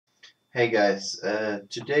Hey guys,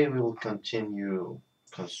 today we will continue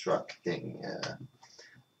constructing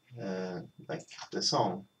like the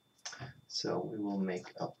song. So we will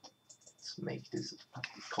let's make this,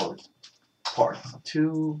 call it part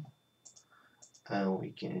 2, and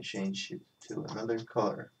we can change it to another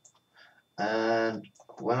color. And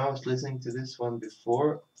when I was listening to this one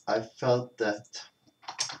before, I felt that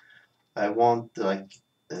I want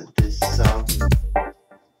this sound.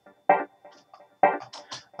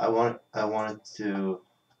 I wanted to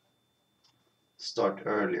start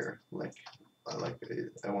earlier, I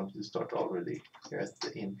wanted to start already here at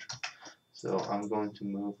the intro. So I'm going to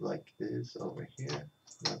move like this over here.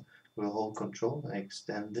 We'll hold control and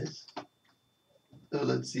extend this. So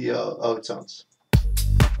let's see how it sounds.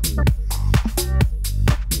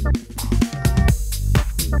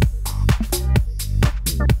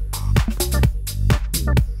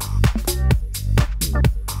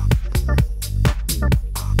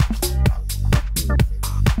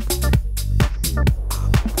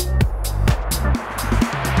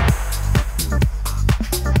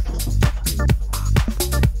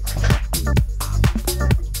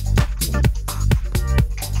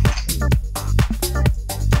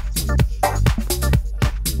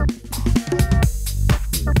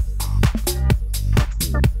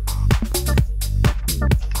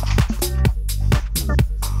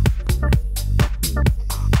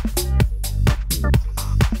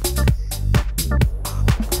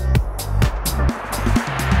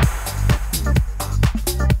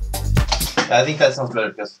 I think that sounds better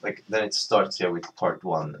because then it starts here with part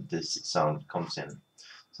 1. This sound comes in.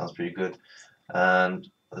 Sounds pretty good.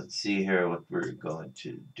 And let's see here what we're going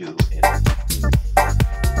to do.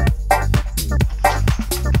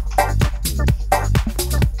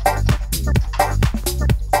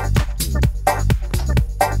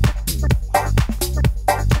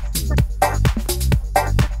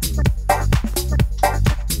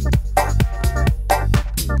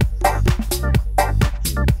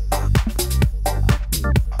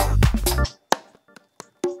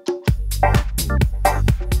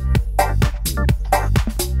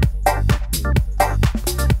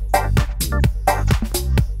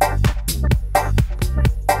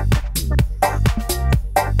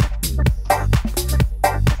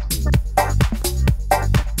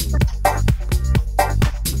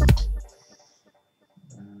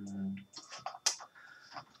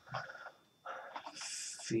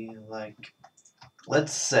 Feel like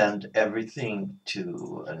let's send everything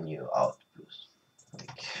to a new output.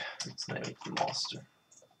 Let's name it master.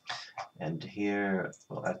 And here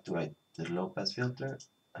we'll activate the low pass filter,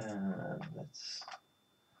 and let's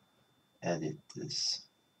edit this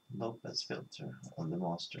low pass filter on the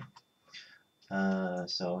master.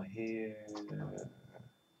 So here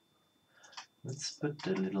let's put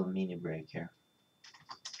a little mini break here.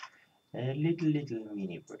 A little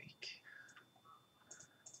mini break.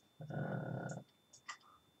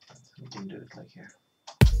 We can do it like here.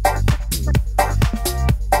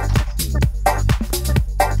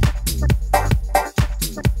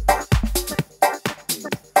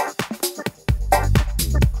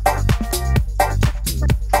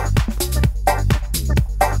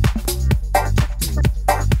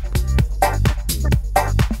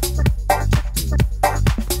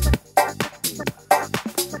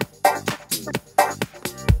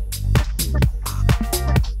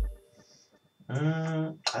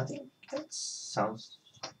 I think that sounds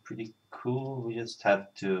pretty cool. We just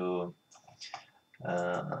have to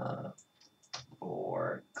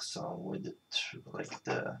work some with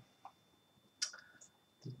the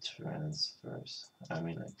transfers. I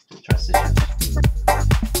mean, like the transitions.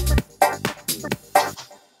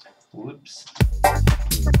 Whoops.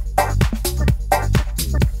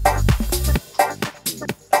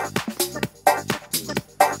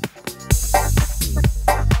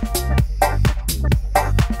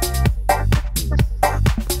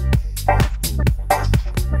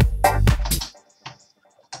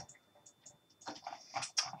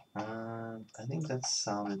 I think that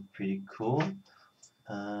sounded pretty cool,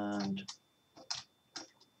 and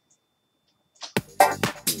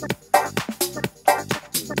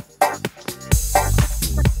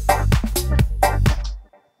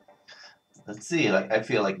let's see, I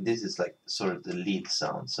feel like this is like sort of the lead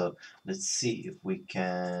sound, so let's see if we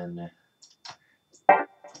can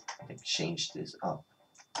change this up.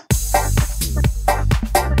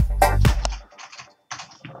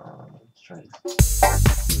 Let's try it.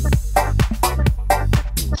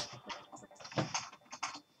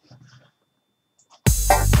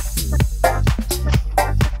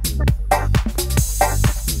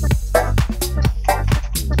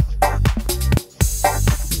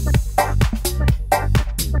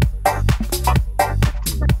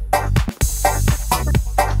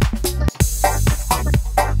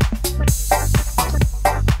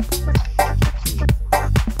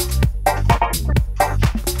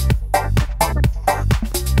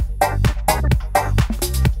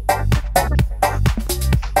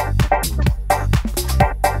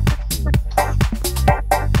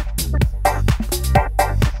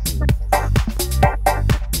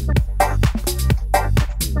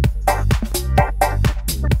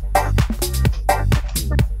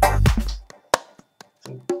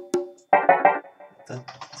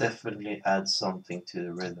 definitely add something to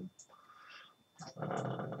the rhythm.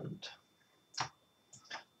 And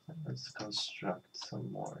let's construct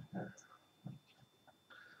some more here.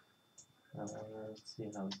 Let's see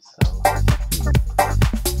how it sounds.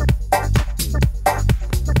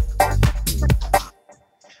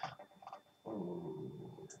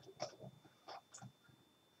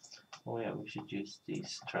 Oh yeah, we should use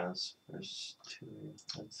these transfers too.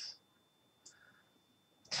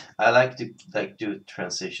 I like to do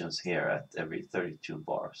transitions here at every 32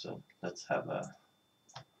 bar, so let's have a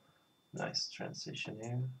nice transition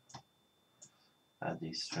here. Add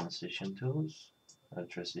these transition tools,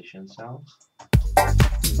 transition sounds.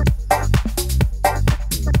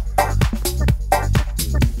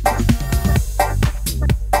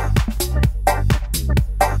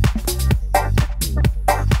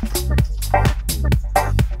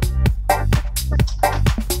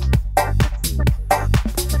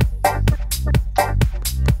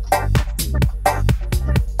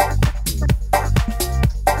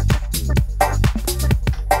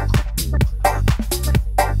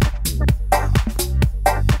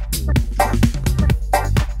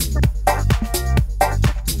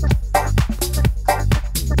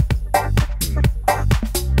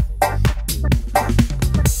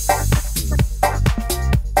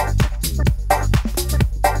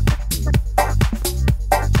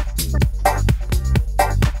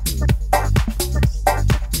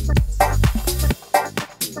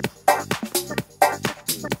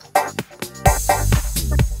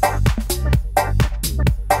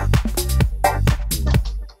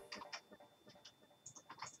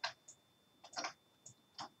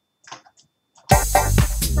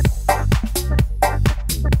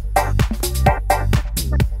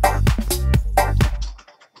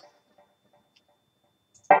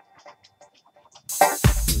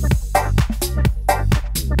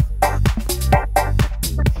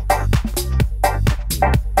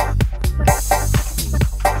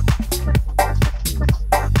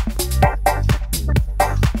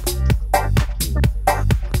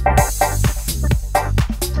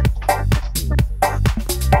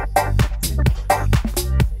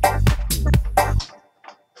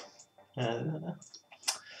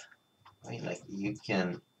 I mean, like you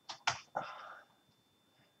can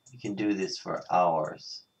do this for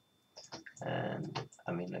hours, and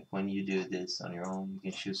I mean, like when you do this on your own, you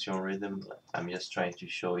can choose your own rhythm. I'm just trying to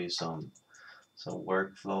show you some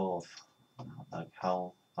workflow of like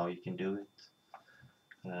how you can do it,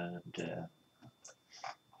 and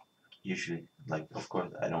usually, like of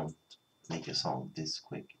course, I don't make a song this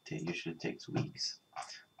quick. It usually takes weeks,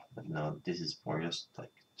 but no, this is more just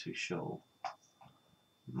like to show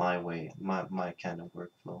my way, my kind of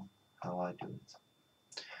workflow, how I do it.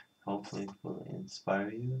 Hopefully it will inspire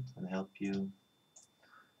you and help you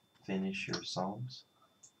finish your songs.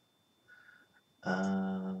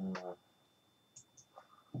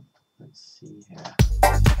 Let's see here.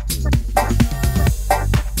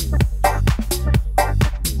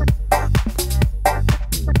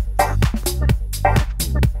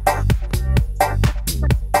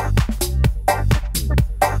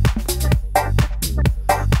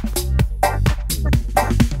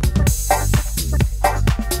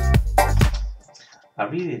 I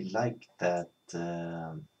really like that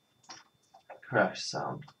crash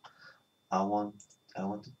sound. I want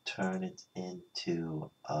to turn it into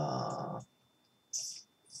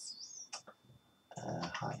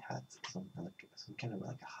hi-hat, some kind of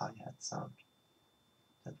like a hi-hat sound.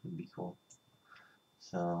 That would be cool.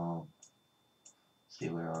 So, see,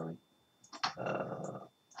 where are we?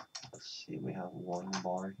 Let's see, we have one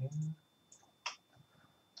bar here.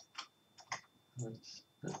 Let's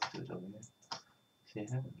do it over here. See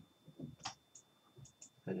here?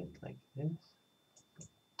 Put it like this.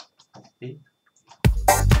 Upbeat.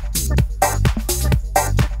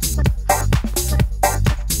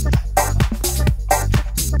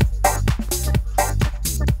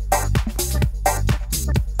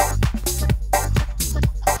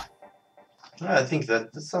 I think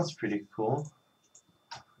that sounds pretty cool.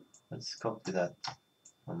 Let's copy that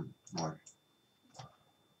more.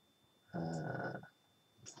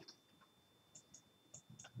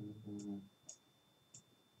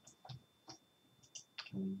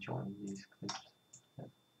 Can we join these clips? Yeah,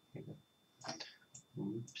 here we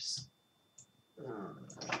go. Oops.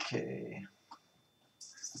 Okay.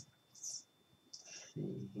 Let's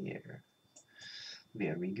see here.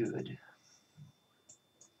 Very good.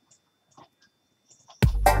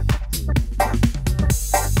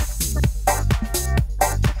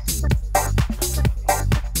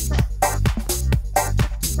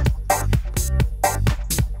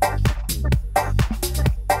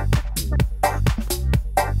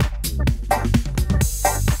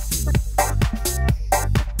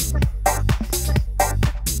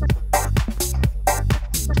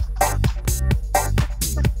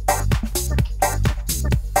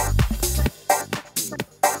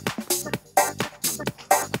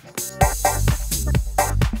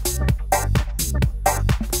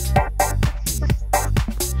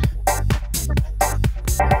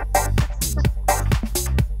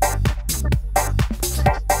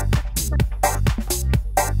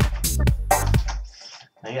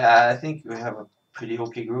 Yeah, I think we have a pretty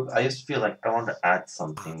okay group. I just feel like I want to add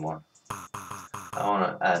something more. I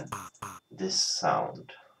want to add this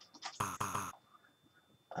sound.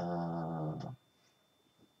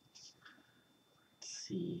 Let's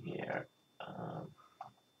see here.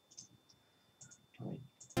 Wait,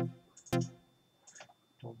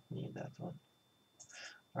 don't need that one.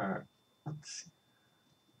 Let's see.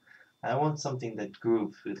 I want something that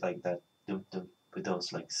grooves with like that, with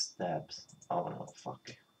those like stabs. Oh no,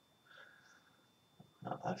 fuck.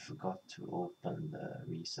 No, I forgot to open the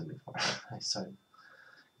reason before. I started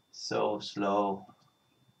so slow.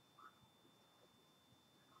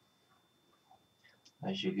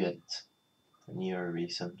 I should get a newer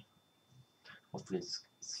reason. Hopefully it's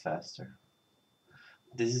faster.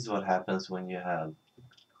 This is what happens when you have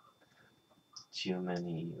too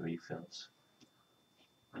many refills.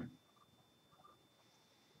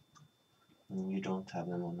 And you don't have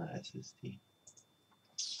them on the SSD.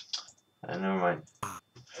 Never mind.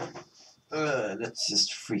 Let's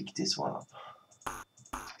just freak this one up.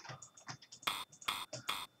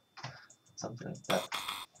 Something like that.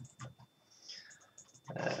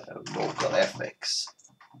 Vocal FX.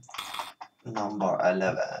 Number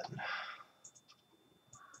 11.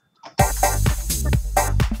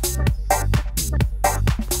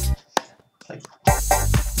 Like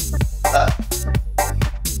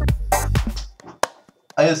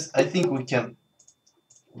I think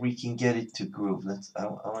we can get it to groove. I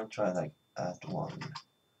want to try like add one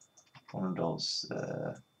of those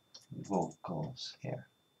vocals here.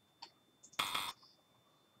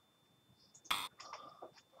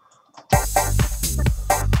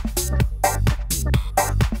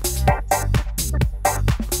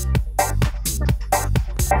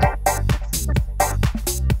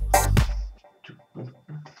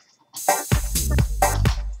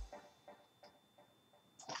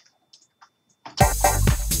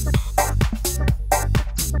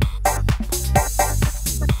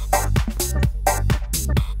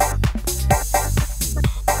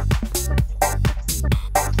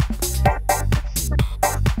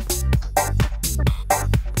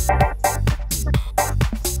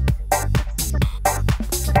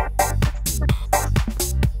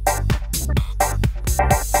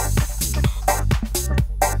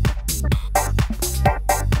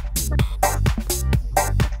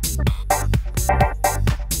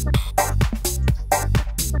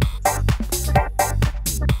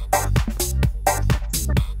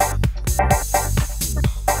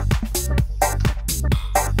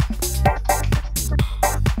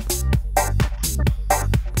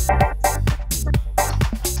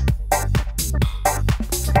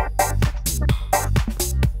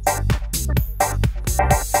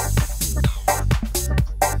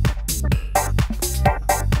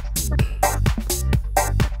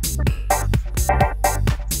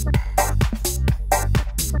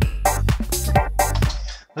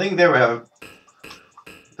 I think there we have.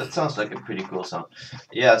 That sounds like a pretty cool sound.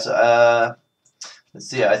 Yeah. So let's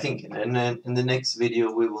see. I think in the next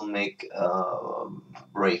video we will make a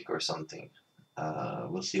break or something.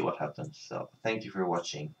 We'll see what happens. So thank you for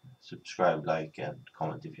watching. Subscribe, like, and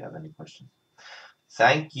comment if you have any questions.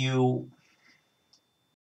 Thank you.